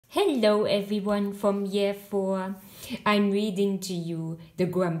Hello everyone from year 4. I'm reading to you The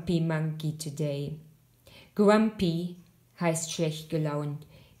Grumpy Monkey today. Grumpy heißt schlecht gelaunt.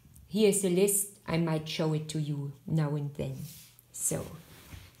 Here's a list. I might show it to you now and then. So,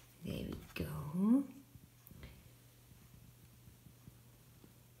 there we go.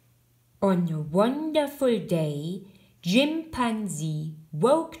 On a wonderful day, Chimpanzee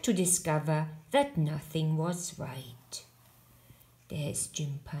woke to discover that nothing was right. There's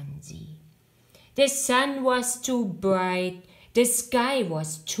Chimpanzee. The sun was too bright, the sky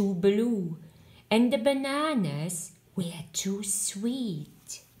was too blue, and the bananas were too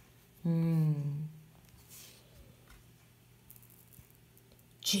sweet.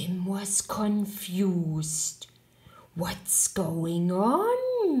 Jim was confused. What's going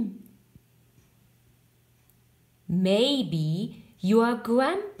on? Maybe you're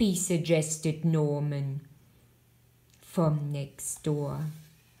grumpy, suggested Norman from next door.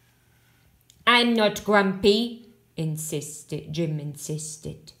 I'm not grumpy, Jim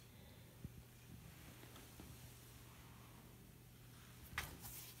insisted.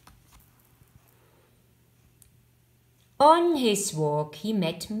 On his walk, he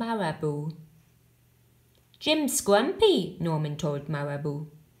met Marabou. Jim's grumpy, Norman told Marabou.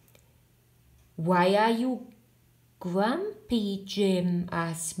 Why are you grumpy, Jim?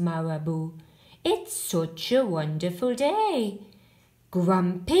 Asked Marabou. It's such a wonderful day.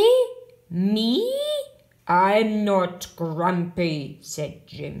 Grumpy? Me? I'm not grumpy, said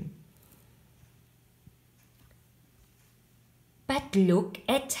Jim. But look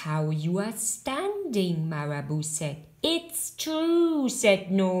at how you are standing, Marabou said. It's true, said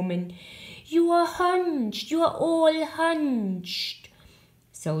Norman. You are hunched. You are all hunched.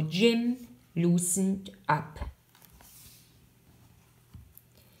 So Jim loosened up.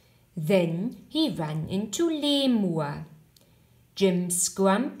 Then he ran into Lemur. Jim's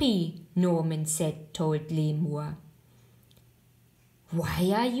grumpy, Norman told Lemur.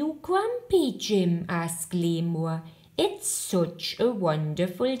 Why are you grumpy, Jim? Asked Lemur. It's such a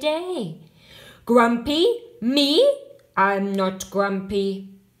wonderful day. Grumpy? Me? I'm not grumpy.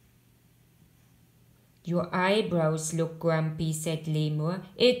 Your eyebrows look grumpy, said Lemur.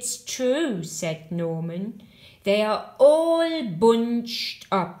 It's true, said Norman. They are all bunched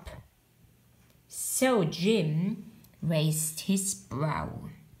up. So Jim raised his brow.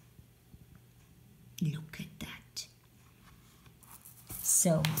 Look at that.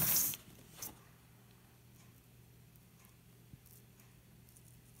 So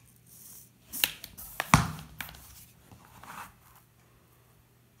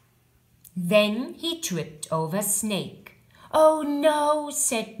then he tripped over Snake. Oh no,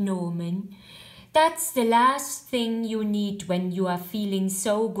 said Norman. That's the last thing you need when you are feeling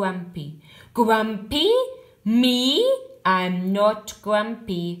so grumpy. Grumpy? Me? I'm not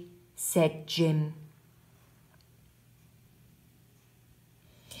grumpy, said Jim.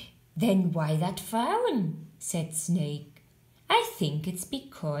 Then why that frown? Said Snake. I think it's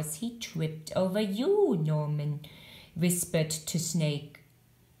because he tripped over you, Norman whispered to Snake.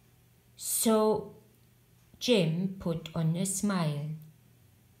 So Jim put on a smile.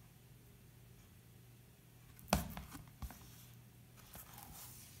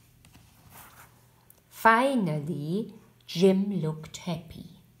 Finally, Jim looked happy.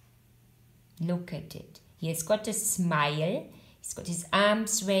 Look at it. He has got a smile. He's got his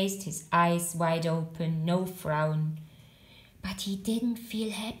arms raised, his eyes wide open, no frown. But he didn't feel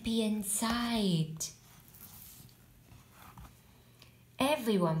happy inside.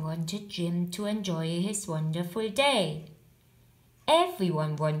 Everyone wanted Jim to enjoy his wonderful day.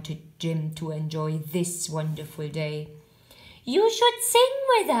 Everyone wanted Jim to enjoy this wonderful day. You should sing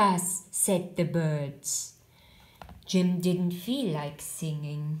with us, said the birds. Jim didn't feel like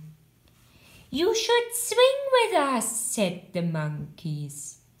singing. You should swing with us, said the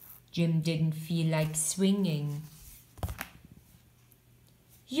monkeys. Jim didn't feel like swinging.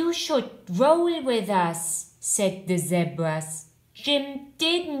 You should roll with us, said the zebras. Jim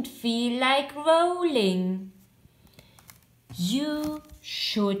didn't feel like rolling. You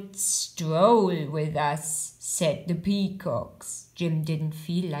should stroll with us, said the peacocks. Jim didn't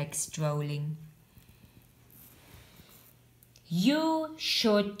feel like strolling. You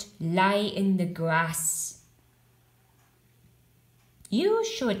should lie in the grass. You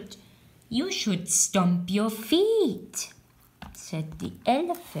should stomp your feet, said the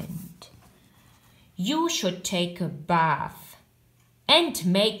elephant. You should take a bath and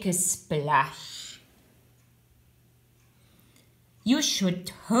make a splash. You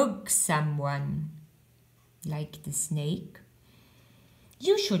should hug someone, like the snake.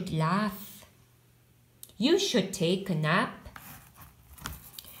 You should laugh. You should take a nap.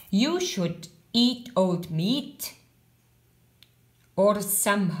 You should eat old meat or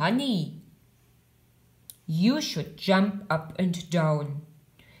some honey. You should jump up and down.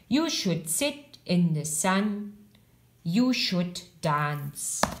 You should sit in the sun. You should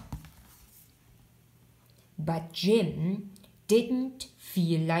dance. But Jim didn't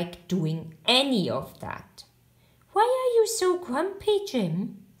feel like doing any of that. Why are you so grumpy,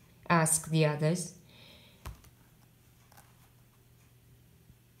 Jim? Asked the others.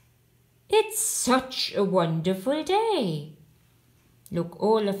 It's such a wonderful day. Look,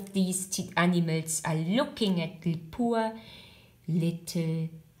 all of these animals are looking at the poor little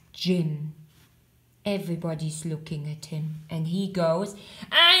Jim. Everybody's looking at him, and he goes,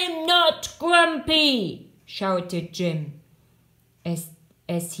 "I'm not grumpy," shouted Jim, as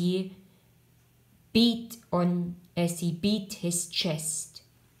he beat his chest.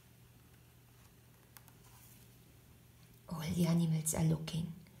 All the animals are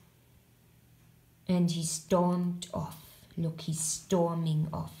looking. And he stormed off. Look, he's storming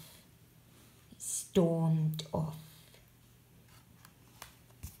off. He stormed off.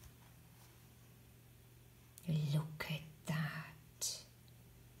 Look at that.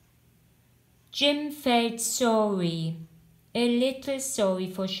 Jim felt sorry. A little sorry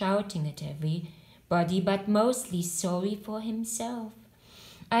for shouting at everybody, but mostly sorry for himself.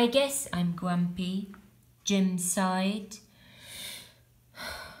 I guess I'm grumpy, Jim sighed.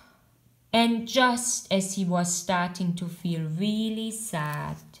 And just as he was starting to feel really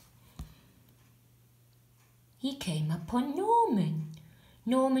sad, he came upon Norman.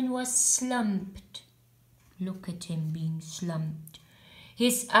 Norman was slumped. Look at him being slumped.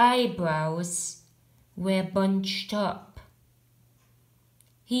 His eyebrows were bunched up.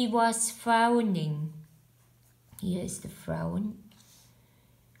 He was frowning. Here's the frown.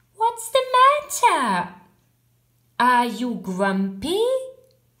 What's the matter? Are you grumpy?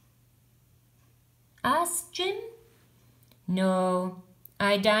 Asked Jim. No,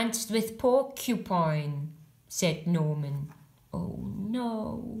 I danced with Porcupine, said Norman. Oh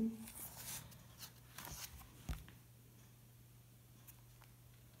no.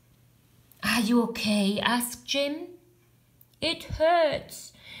 Are you okay? Asked Jim. It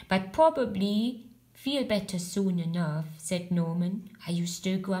hurts, but probably feel better soon enough, said Norman. Are you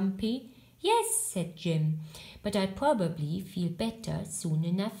still grumpy? Yes, said Jim, but I'll probably feel better soon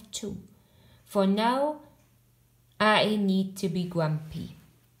enough too. For now, I need to be grumpy.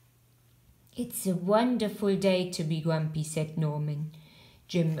 It's a wonderful day to be grumpy, said Norman.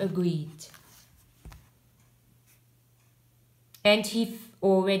 Jim agreed. And he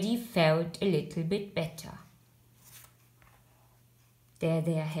already felt a little bit better. There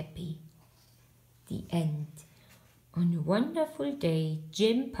they are happy. The end. On a wonderful day,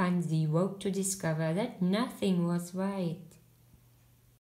 Jim Pansy woke to discover that nothing was right.